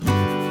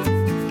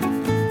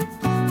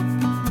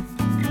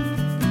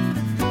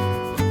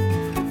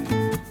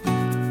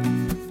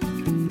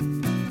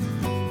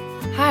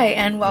Hi,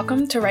 and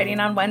welcome to Writing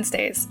on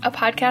Wednesdays, a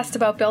podcast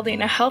about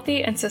building a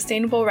healthy and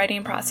sustainable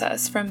writing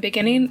process from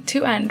beginning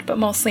to end, but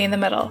mostly in the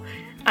middle.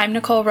 I'm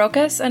Nicole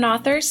Rokas, an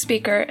author,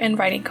 speaker, and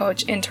writing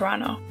coach in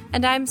Toronto.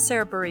 And I'm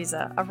Sarah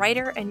Bariza, a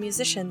writer and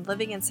musician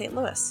living in St.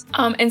 Louis.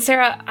 And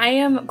Sarah, I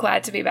am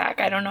glad to be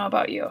back. I don't know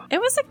about you. It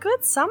was a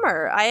good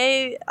summer.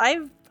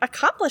 I've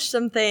accomplished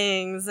some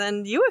things,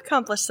 and you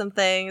accomplished some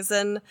things,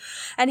 and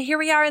here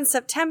we are in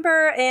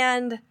September,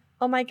 and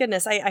oh my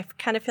goodness, I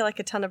kind of feel like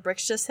a ton of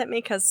bricks just hit me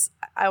because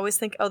I always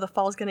think, oh, the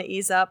fall's going to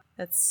ease up.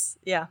 It's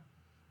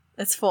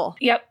full.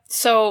 Yep.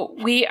 So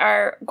we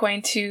are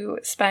going to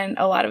spend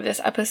a lot of this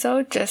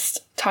episode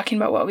just talking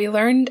about what we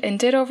learned and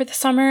did over the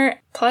summer.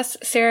 Plus,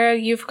 Sarah,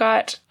 you've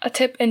got a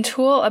tip and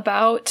tool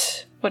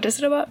about, what is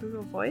it about?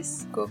 Google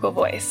Voice. Google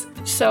Voice.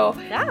 So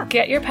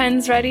Get your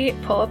pens ready,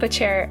 pull up a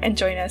chair, and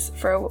join us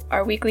for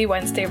our weekly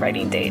Wednesday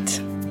writing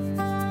date.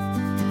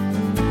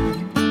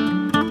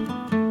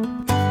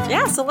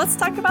 Yeah, so let's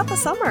talk about the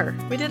summer.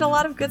 We did a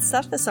lot of good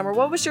stuff this summer.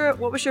 What was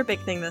your big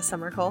thing this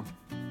summer, Cole?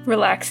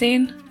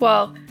 Relaxing.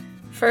 Well,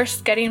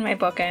 first getting my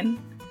book in,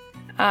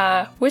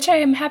 which I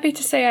am happy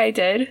to say I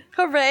did.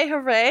 Hooray,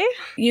 hooray.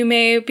 You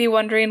may be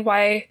wondering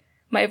why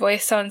my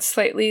voice sounds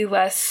slightly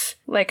less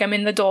like I'm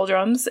in the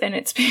doldrums, and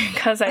it's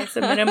because I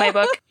submitted my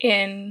book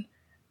in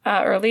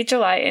early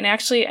July, and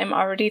actually I'm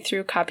already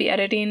through copy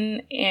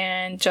editing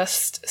and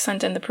just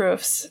sent in the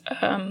proofs.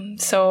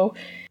 So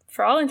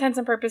for all intents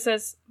and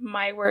purposes,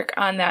 my work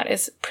on that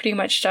is pretty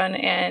much done,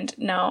 and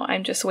now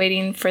I'm just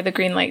waiting for the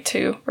green light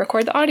to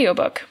record the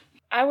audiobook.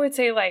 I would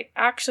say,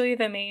 actually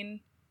the main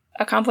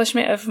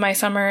accomplishment of my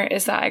summer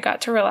is that I got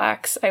to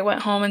relax. I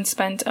went home and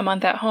spent a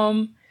month at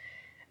home,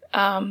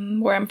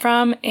 where I'm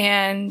from,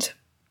 and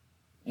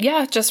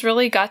just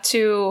really got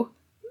to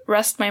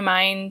rest my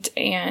mind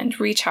and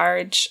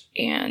recharge,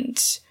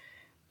 and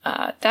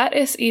that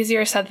is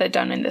easier said than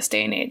done in this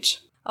day and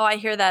age. Oh, I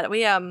hear that.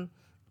 We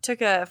took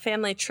a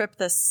family trip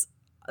this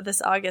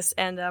August,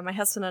 and my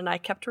husband and I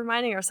kept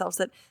reminding ourselves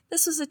that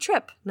this was a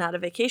trip, not a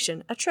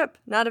vacation. A trip,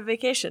 not a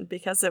vacation,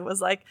 because it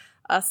was like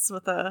us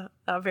with a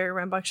very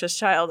rambunctious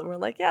child, and we're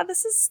like, yeah,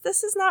 this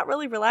is not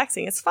really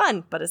relaxing. It's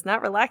fun, but it's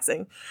not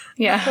relaxing.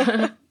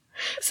 Yeah.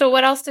 So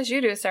what else did you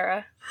do,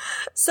 Sarah?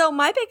 So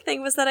my big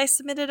thing was that I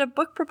submitted a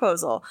book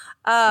proposal.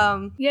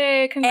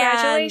 Yay,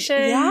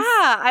 congratulations.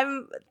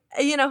 I'm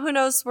who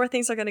knows where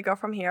things are going to go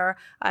from here.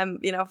 I'm,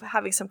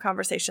 having some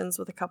conversations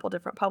with a couple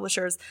different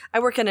publishers. I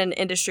work in an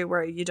industry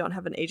where you don't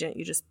have an agent.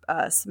 You just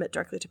submit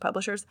directly to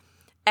publishers.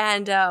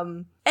 And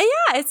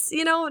it's,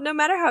 no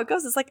matter how it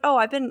goes, it's like, oh,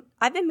 I've been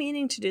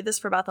meaning to do this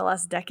for about the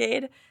last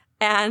decade,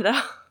 and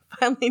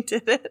finally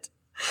did it,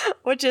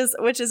 which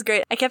is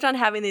great. I kept on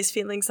having these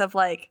feelings of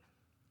like,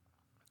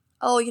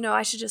 oh,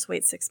 I should just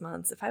wait 6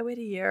 months. If I wait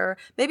a year,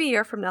 maybe a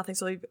year from now,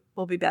 things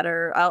will be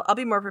better. I'll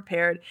be more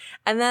prepared.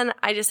 And then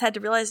I just had to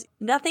realize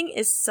nothing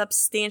is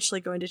substantially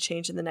going to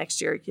change in the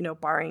next year,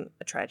 barring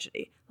a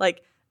tragedy.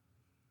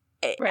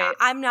 Right.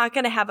 I'm not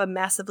going to have a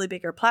massively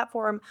bigger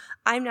platform.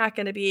 I'm not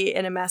going to be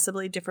in a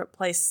massively different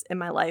place in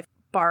my life,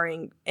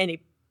 barring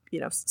any,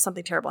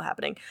 something terrible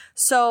happening.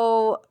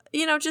 So,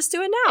 just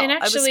do it now. And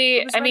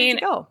actually,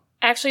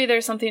 actually,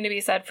 there's something to be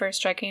said for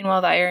striking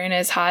while the iron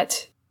is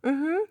hot.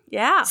 Mm-hmm.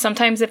 Yeah.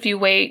 Sometimes if you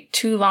wait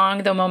too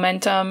long, the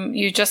momentum,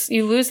 you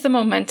lose the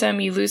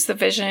momentum, you lose the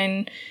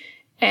vision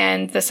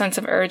and the sense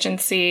of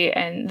urgency,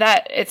 and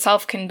that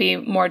itself can be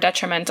more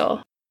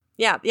detrimental.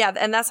 Yeah.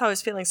 And that's how I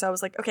was feeling. So I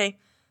was like, okay,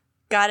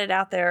 got it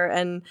out there.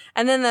 And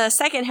then the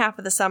second half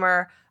of the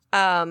summer,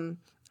 I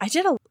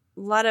did a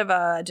lot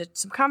of, did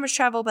some conference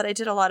travel, but I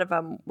did a lot of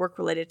work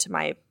related to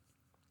my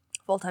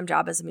full-time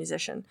job as a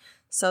musician.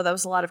 So that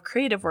was a lot of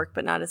creative work,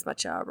 but not as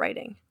much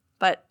writing.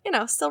 But,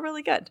 still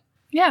really good.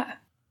 Yeah.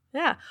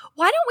 Yeah.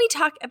 Why don't we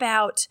talk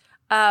about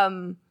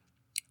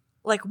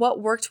what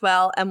worked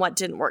well and what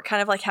didn't work?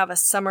 Kind of have a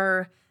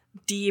summer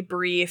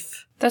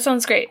debrief. That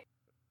sounds great.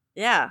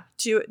 Yeah.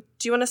 Do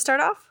you want to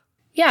start off?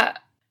 Yeah.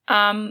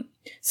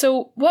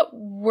 So what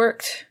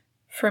worked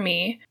for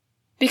me,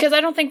 because I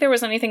don't think there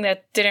was anything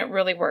that didn't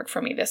really work for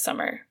me this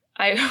summer.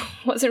 I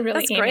wasn't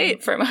really aiming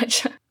for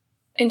much.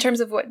 In terms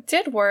of what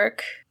did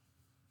work,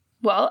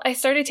 well, I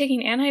started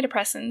taking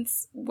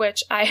antidepressants,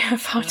 which I have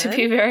found to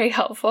be very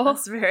helpful.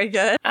 That's very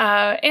good.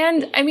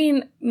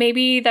 And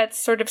maybe that's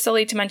sort of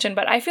silly to mention,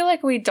 but I feel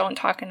like we don't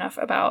talk enough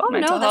about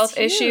mental health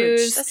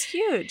issues. That's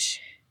huge.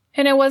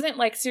 And I wasn't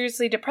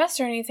seriously depressed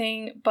or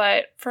anything,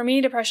 but for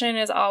me, depression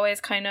is always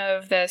kind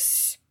of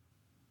this,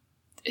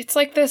 it's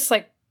like this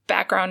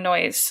background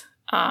noise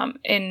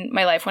in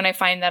my life when I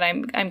find that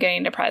I'm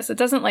getting depressed. It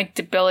doesn't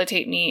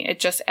debilitate me. It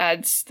just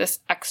adds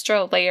this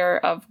extra layer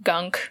of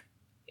gunk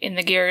in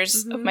the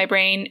gears of my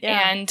brain.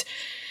 Yeah. And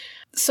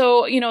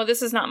so,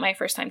 this is not my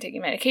first time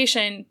taking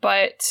medication,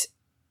 but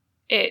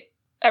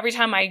every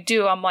time I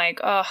do, I'm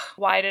like, oh,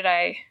 why did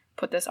I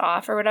put this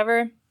off or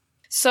whatever?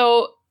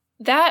 So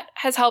that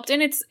has helped.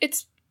 And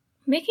it's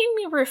making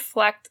me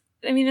reflect.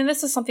 And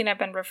this is something I've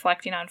been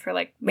reflecting on for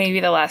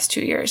maybe the last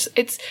 2 years.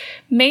 It's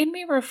made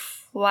me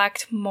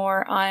reflect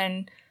more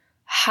on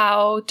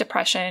how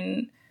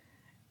depression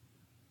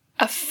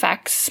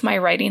affects my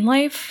writing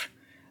life.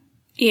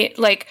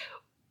 Like,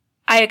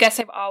 I guess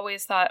I've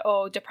always thought,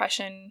 oh,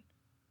 depression,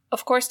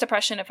 of course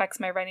depression affects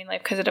my writing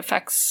life because it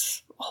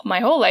affects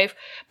my whole life,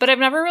 but I've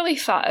never really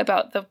thought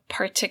about the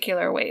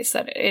particular ways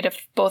that it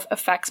both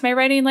affects my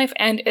writing life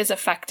and is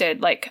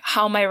affected, like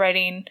how my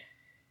writing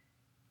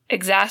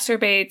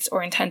exacerbates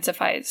or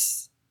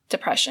intensifies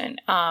depression.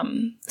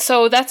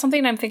 So that's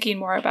something I'm thinking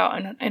more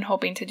about and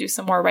hoping to do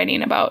some more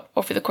writing about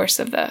over the course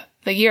of the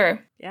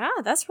year. Yeah,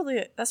 that's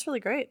really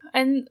great.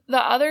 And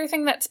the other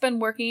thing that's been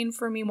working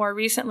for me more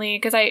recently,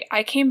 because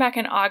I came back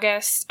in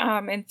August,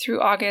 and through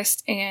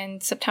August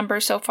and September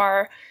so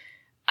far,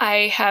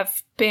 I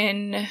have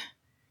been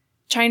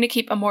trying to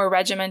keep a more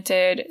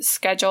regimented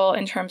schedule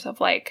in terms of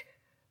like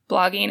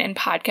blogging and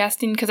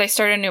podcasting, because I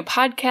started a new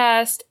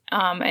podcast,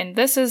 and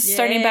this is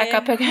starting back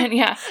up again.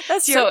 Yeah.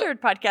 That's your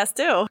third podcast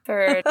too.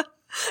 Third.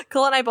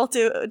 Cole and I both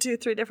do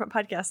 3 different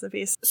podcasts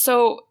apiece.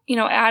 So,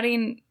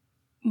 adding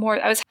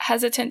more, I was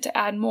hesitant to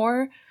add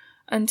more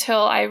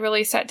until I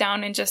really sat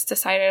down and just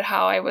decided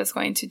how I was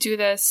going to do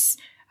this,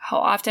 how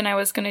often I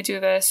was going to do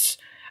this.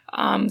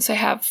 So I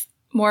have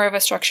more of a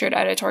structured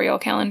editorial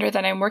calendar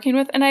that I'm working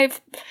with. And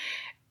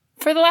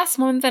for the last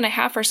month and a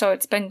half or so,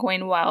 it's been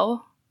going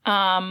well.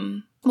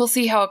 We'll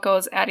see how it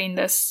goes adding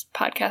this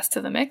podcast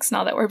to the mix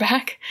now that we're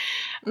back.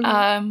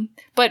 Mm-hmm.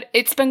 But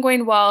it's been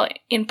going well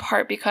in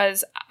part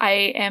because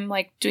I am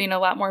like doing a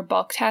lot more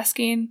bulk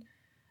tasking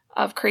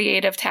of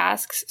creative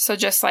tasks. So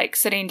just like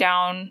sitting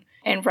down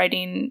and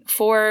writing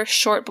 4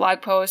 short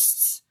blog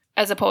posts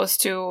as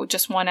opposed to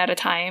just one at a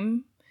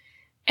time.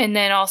 And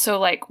then also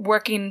like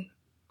working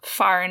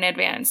far in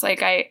advance.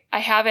 Like I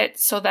have it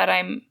so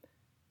that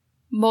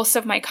most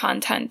of my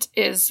content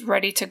is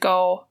ready to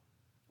go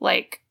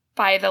like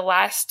by the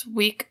last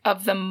week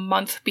of the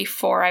month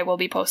before I will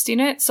be posting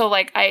it. So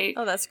like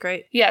Oh, that's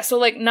great. Yeah. So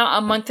like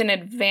not a month in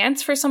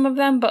advance for some of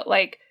them, but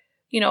like,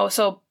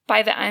 so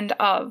by the end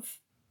of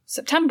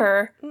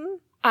September,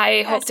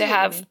 I hope to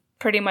have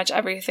pretty much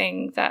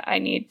everything that I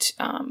need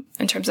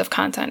in terms of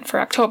content for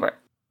October.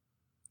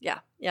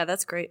 Yeah,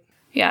 that's great.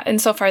 Yeah,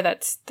 and so far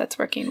that's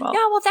working well.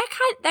 Yeah, well,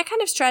 that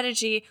kind of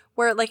strategy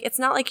where like it's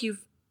not like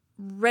you've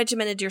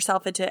regimented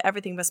yourself into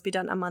everything must be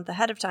done a month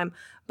ahead of time,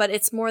 but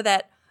it's more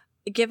that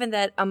given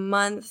that a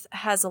month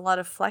has a lot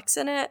of flex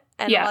in it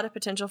and a lot of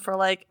potential for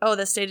like, oh,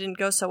 this day didn't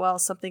go so well,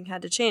 something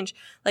had to change.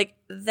 Like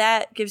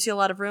that gives you a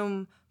lot of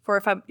room for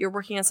if you're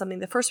working on something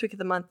the first week of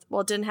the month,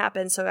 well, it didn't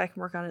happen, so I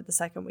can work on it the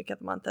second week of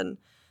the month. And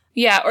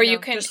or you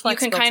can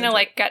kind of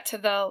like get to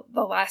the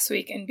last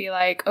week and be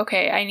like,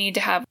 okay, I need to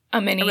have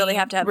a mini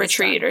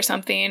retreat or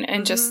something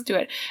and just do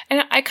it.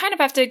 And I kind of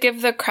have to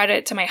give the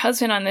credit to my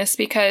husband on this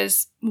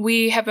because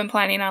we have been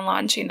planning on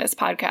launching this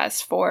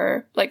podcast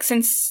for like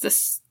since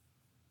this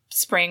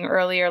spring,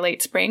 early or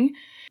late spring.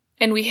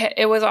 And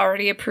it was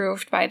already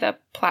approved by the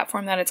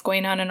platform that it's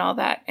going on and all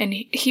that. And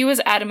he was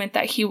adamant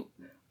that he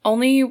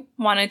only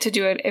wanted to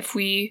do it if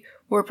we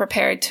were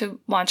prepared to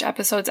launch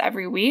episodes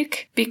every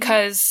week,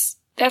 because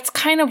that's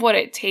kind of what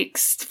it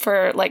takes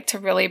for like to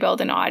really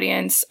build an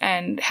audience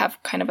and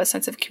have kind of a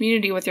sense of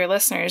community with your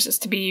listeners, is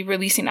to be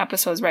releasing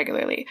episodes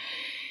regularly.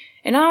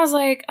 And I was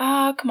like,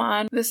 come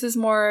on, this is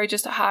more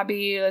just a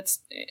hobby.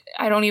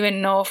 I don't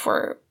even know if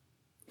we're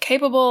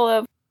capable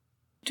of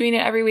doing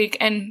it every week.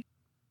 And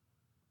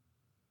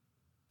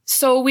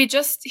so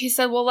he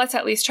said, well, let's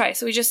at least try.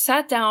 So we just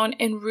sat down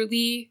and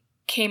really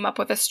came up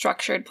with a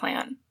structured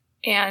plan.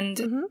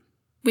 And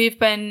we've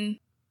been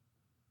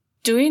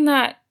doing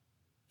that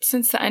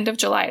since the end of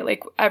July.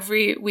 Like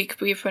every week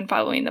we've been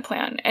following the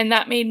plan. And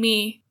that made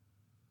me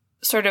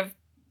sort of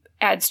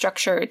add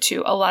structure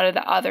to a lot of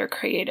the other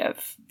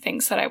creative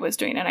things that I was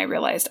doing. And I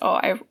realized,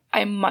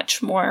 I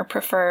much more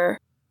prefer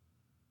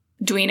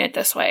doing it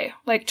this way,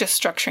 like just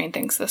structuring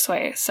things this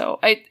way. So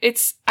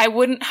I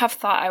wouldn't have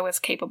thought I was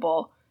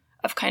capable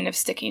of kind of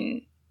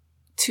sticking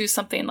to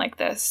something like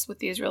this with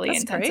these really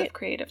intensive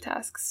creative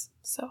tasks.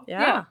 So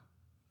yeah.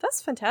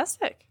 That's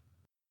fantastic.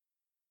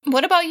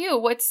 What about you?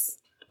 What's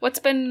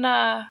been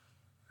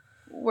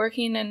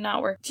working and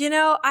not working?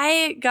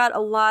 I got a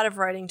lot of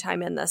writing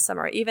time in this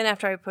summer. Even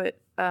after I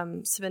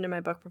submitted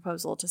my book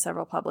proposal to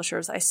several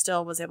publishers, I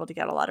still was able to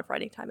get a lot of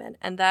writing time in.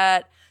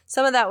 And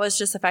some of that was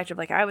just the fact of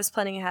like I was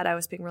planning ahead, I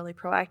was being really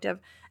proactive.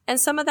 And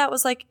some of that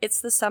was like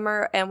it's the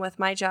summer, and with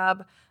my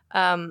job,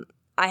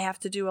 I have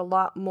to do a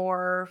lot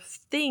more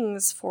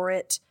things for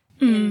it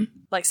in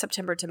like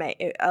September to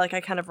May. I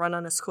kind of run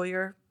on a school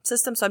year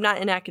system, so I'm not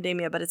in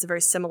academia, but it's a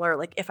very similar.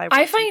 Like if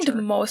I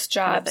find most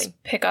jobs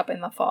pick up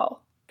in the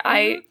fall.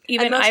 I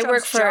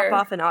work for drop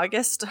off in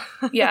August.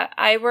 Yeah,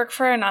 I work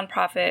for a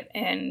nonprofit,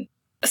 and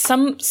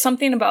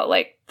something about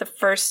like the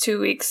first 2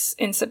 weeks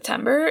in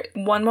September.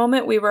 One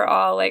moment we were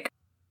all like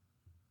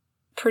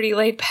pretty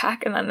laid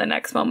back, and then the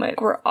next moment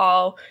we're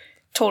all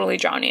totally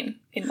drowning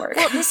in work.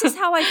 Well, this is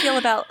how I feel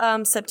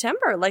about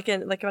September. Like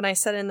when I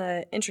said in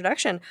the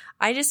introduction,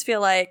 I just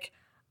feel like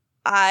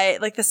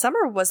the summer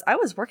I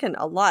was working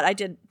a lot. I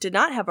did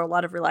not have a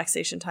lot of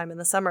relaxation time in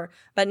the summer.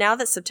 But now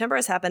that September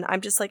has happened,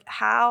 I'm just like,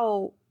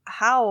 how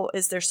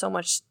is there so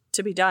much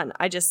to be done.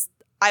 I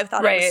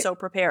thought I was so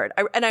prepared.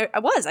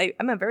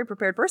 I'm a very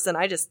prepared person.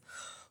 Just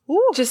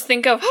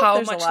think of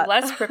how much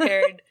less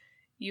prepared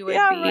you would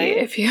be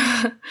if you...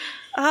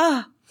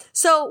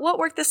 So what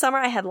worked this summer?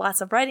 I had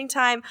lots of writing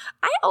time.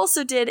 I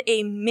also did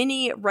a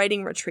mini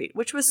writing retreat,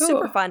 which was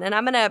super fun. And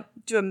I'm going to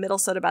do a middle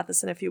sode about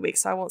this in a few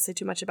weeks, so I won't say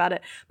too much about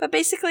it. But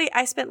basically,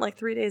 I spent like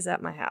 3 days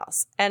at my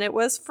house. And it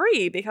was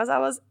free because I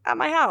was at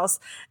my house.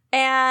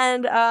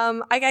 And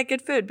I got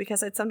good food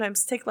because I'd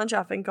sometimes take lunch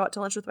off and go out to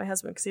lunch with my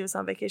husband because he was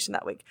on vacation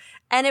that week.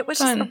 And it was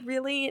just a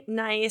really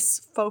nice,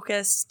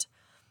 focused,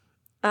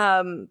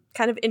 kind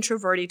of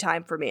introverty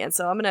time for me. And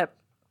so I'm going to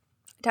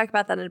talk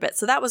about that in a bit.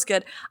 So that was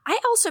good. I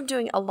also am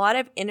doing a lot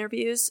of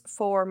interviews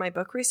for my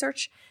book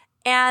research,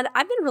 and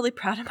I've been really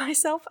proud of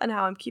myself and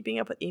how I'm keeping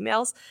up with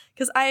emails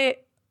because if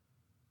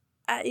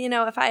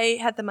I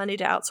had the money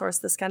to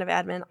outsource this kind of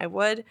admin, I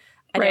would.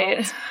 I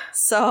don't.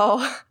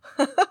 So,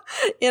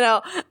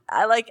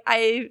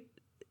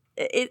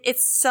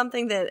 it's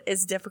something that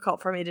is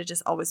difficult for me to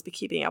just always be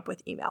keeping up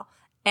with email,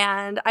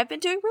 and I've been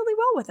doing really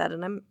well with it,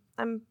 and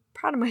I'm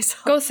proud of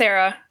myself. Go,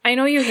 Sarah. I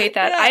know you hate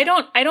that. Yeah.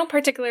 I don't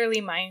particularly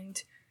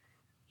mind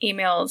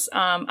emails.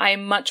 I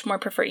much more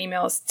prefer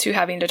emails to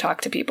having to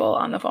talk to people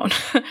on the phone.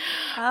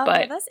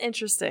 But that's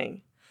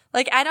interesting.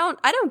 Like I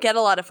don't get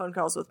a lot of phone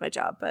calls with my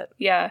job, but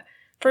yeah.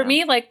 For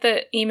me, like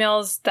the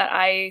emails that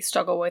I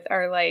struggle with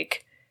are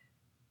like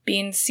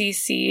being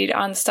CC'd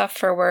on stuff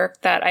for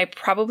work that I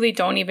probably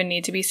don't even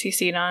need to be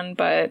CC'd on,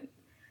 but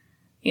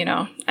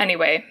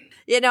anyway.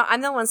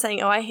 I'm the one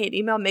saying, "Oh, I hate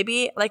email."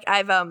 Maybe like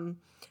I've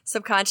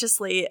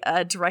subconsciously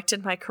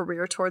directed my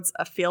career towards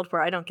a field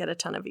where I don't get a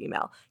ton of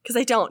email because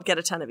I don't get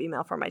a ton of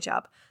email for my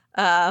job,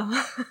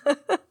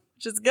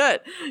 which is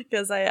good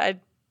because I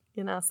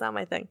it's not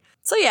my thing.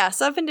 So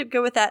so I've been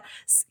good with that.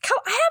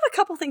 I have a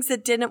couple things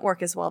that didn't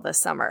work as well this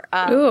summer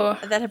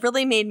that have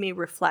really made me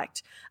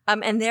reflect.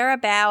 And they're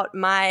about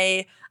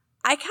I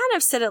kind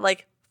of sit at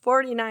like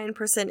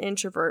 49%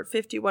 introvert,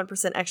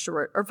 51%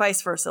 extrovert, or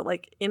vice versa.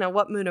 Like,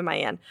 what mood am I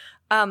in?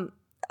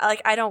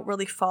 Like I don't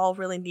really fall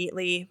really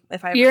neatly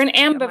if I. You're an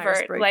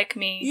ambivert like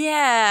me.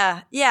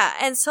 Yeah.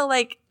 And so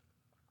like,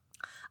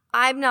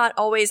 I'm not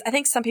always. I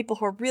think some people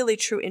who are really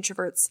true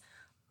introverts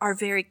are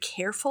very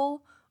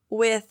careful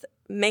with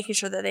making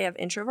sure that they have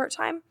introvert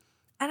time,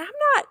 and I'm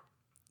not.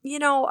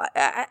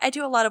 I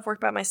do a lot of work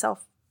by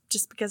myself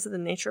just because of the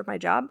nature of my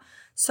job,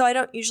 so I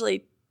don't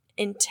usually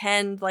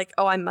intend like,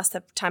 oh, I must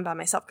have time by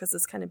myself because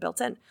it's kind of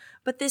built in.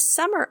 But this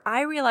summer,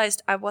 I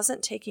realized I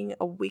wasn't taking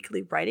a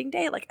weekly writing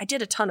day. Like I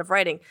did a ton of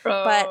writing,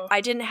 but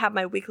I didn't have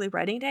my weekly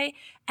writing day.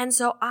 And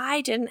so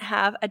I didn't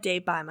have a day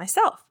by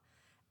myself.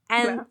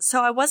 And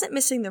so I wasn't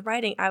missing the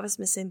writing. I was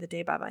missing the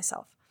day by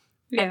myself.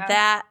 Yeah. And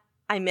that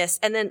I miss.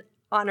 And then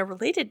on a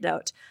related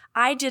note,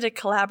 I did a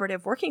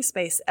collaborative working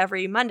space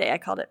every Monday. I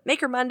called it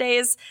Maker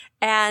Mondays.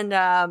 And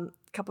a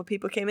couple of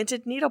people came and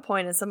did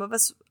needlepoint, and some of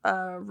us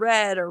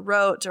read or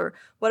wrote or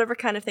whatever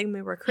kind of thing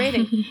we were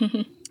creating.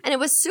 And it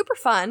was super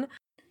fun.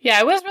 Yeah,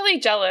 I was really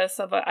jealous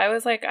of it. I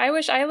was like, I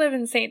wish I live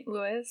in St.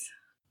 Louis.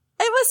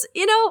 It was,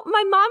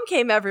 my mom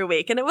came every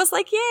week, and it was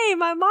like, yay,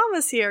 my mom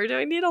is here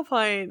doing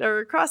needlepoint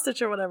or cross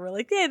stitch or whatever.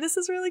 Like, yay, this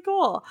is really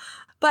cool.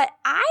 But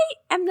I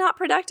am not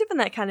productive in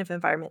that kind of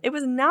environment. It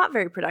was not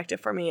very productive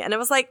for me. And it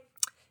was like,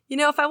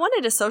 if I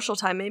wanted a social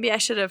time, maybe I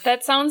should have.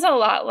 That sounds a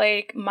lot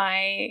like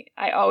I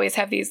always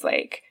have these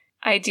like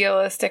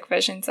idealistic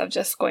visions of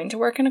just going to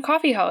work in a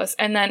coffee house.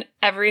 And then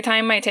every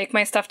time I take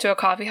my stuff to a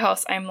coffee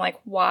house, I'm like,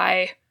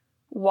 why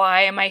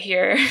am I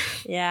here?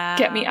 Yeah.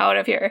 Get me out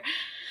of here.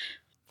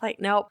 Like,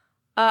 nope.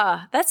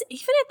 That's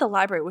even at the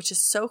library, which is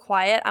so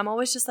quiet. I'm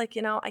always just like,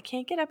 I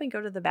can't get up and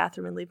go to the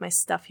bathroom and leave my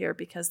stuff here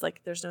because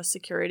like there's no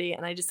security.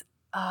 And I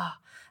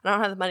don't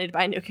have the money to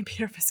buy a new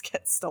computer if it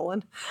gets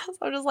stolen. So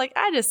I'm just like,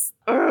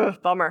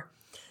 bummer.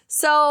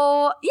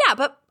 So yeah,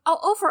 but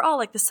overall,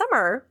 like the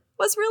summer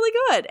was really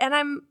good.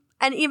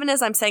 And even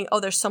as I'm saying,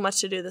 there's so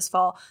much to do this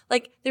fall,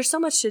 like there's so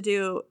much to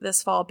do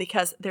this fall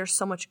because there's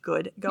so much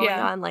good going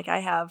on. Like I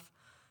have,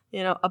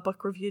 a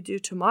book review due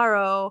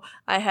tomorrow.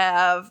 I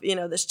have,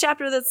 this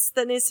chapter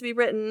that needs to be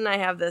written. I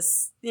have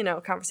this,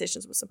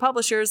 conversations with some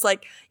publishers.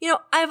 Like, I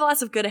have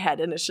lots of good ahead,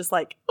 and it's just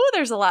like,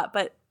 there's a lot,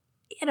 but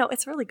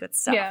it's really good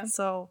stuff. Yeah.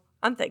 So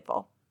I'm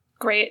thankful.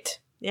 Great.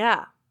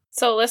 Yeah.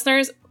 So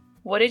listeners,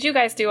 what did you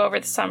guys do over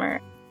the summer?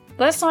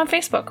 Let us know on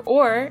Facebook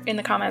or in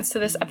the comments to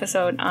this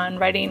episode on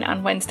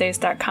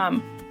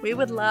writingonwednesdays.com. We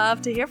would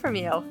love to hear from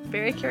you.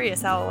 Very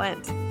curious how it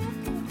went.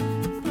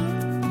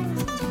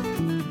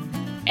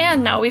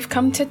 And now we've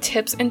come to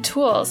Tips and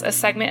Tools, a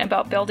segment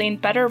about building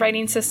better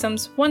writing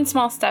systems one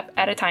small step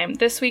at a time.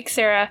 This week,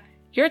 Sarah,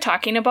 you're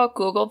talking about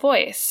Google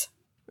Voice.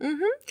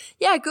 Mm-hmm.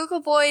 Yeah, Google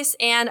Voice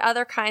and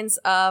other kinds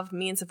of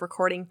means of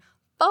recording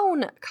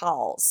phone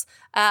calls.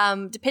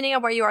 Depending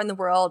on where you are in the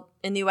world,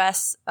 in the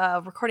U.S.,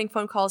 recording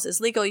phone calls is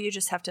legal. You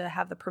just have to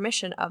have the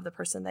permission of the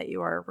person that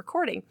you are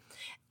recording.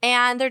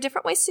 And there are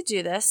different ways to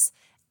do this.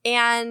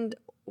 And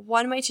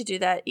one way to do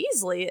that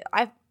easily,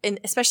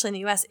 especially in the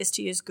U.S., is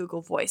to use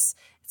Google Voice.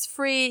 It's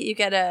free. You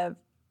get a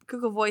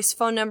Google Voice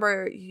phone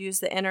number, you use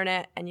the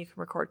internet, and you can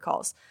record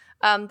calls.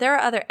 There are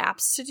other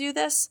apps to do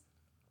this.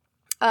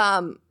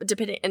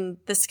 Depending, and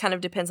this kind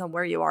of depends on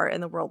where you are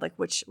in the world, like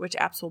which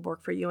apps will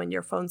work for you and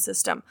your phone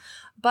system.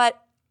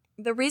 But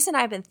the reason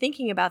I've been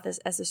thinking about this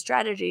as a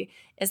strategy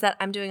is that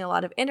I'm doing a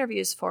lot of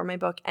interviews for my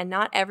book, and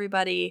not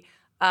everybody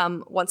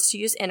wants to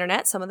use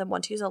internet. Some of them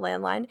want to use a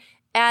landline,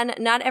 and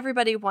not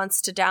everybody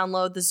wants to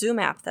download the Zoom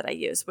app that I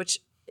use, which,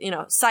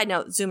 side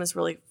note, Zoom is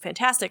really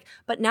fantastic,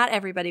 but not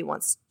everybody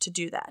wants to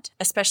do that,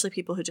 especially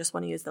people who just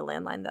want to use the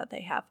landline that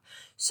they have.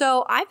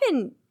 So I've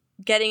been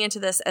getting into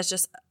this as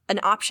just an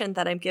option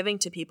that I'm giving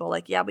to people.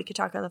 Like, yeah, we could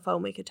talk on the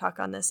phone. We could talk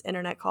on this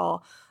internet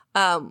call.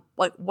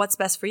 Like, what's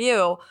best for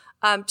you?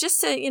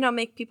 Just to,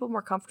 make people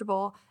more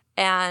comfortable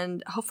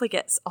and hopefully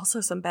get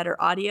also some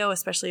better audio,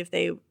 especially if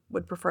they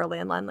would prefer a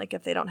landline, like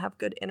if they don't have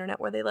good internet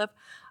where they live.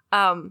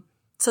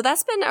 So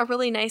that's been a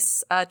really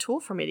nice tool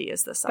for me to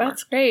use this summer.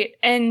 That's great.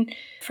 And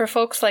for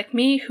folks like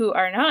me who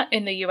are not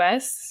in the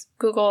U.S.,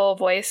 Google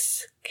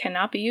Voice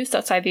cannot be used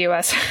outside the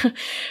U.S.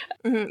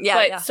 Mm-hmm.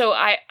 Yeah. So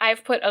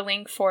I've put a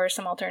link for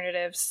some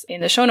alternatives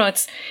in the show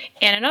notes.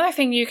 And another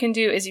thing you can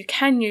do is you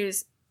can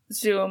use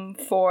Zoom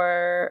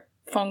for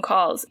phone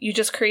calls. You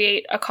just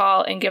create a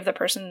call and give the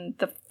person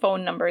the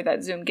phone number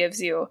that Zoom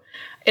gives you.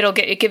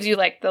 It gives you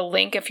like the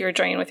link if you're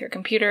joining with your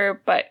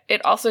computer, but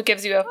it also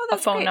gives you a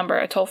phone number,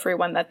 a toll-free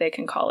one that they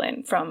can call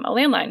in from a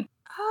landline.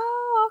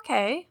 Oh,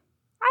 okay.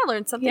 I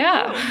learned something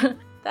new.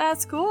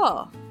 That's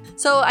cool.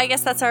 So I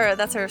guess that's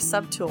our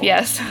sub tool.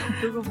 Yes.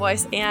 Google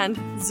Voice and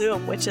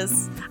Zoom, which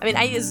is,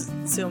 I use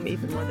Zoom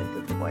even more than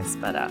Google Voice,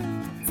 but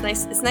it's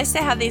nice. It's nice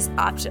to have these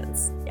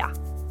options. Yeah.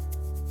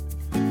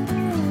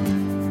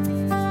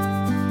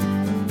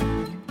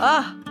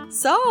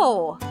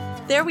 So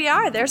there we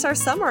are. There's our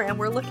summer, and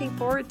we're looking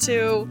forward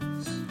to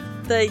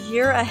the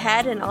year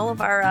ahead and all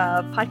of our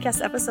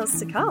podcast episodes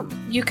to come.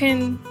 You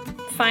can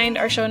find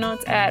our show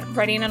notes at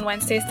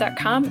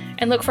writingonwednesdays.com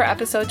and look for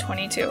episode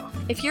 22.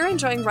 If you're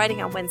enjoying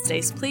Writing on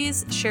Wednesdays,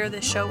 please share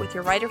this show with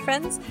your writer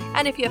friends,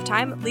 and if you have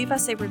time, leave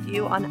us a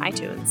review on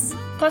iTunes.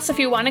 Plus, if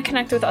you want to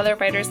connect with other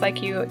writers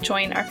like you,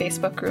 join our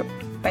Facebook group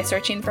by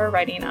searching for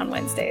Writing on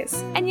Wednesdays.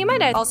 And you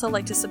might also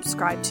like to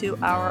subscribe to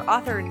our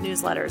author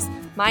newsletters.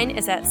 Mine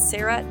is at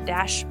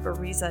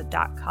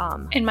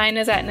sarah-bariza.com. And mine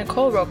is at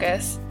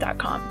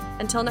nicolerokas.com.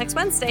 Until next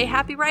Wednesday,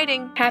 happy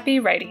writing! Happy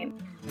writing!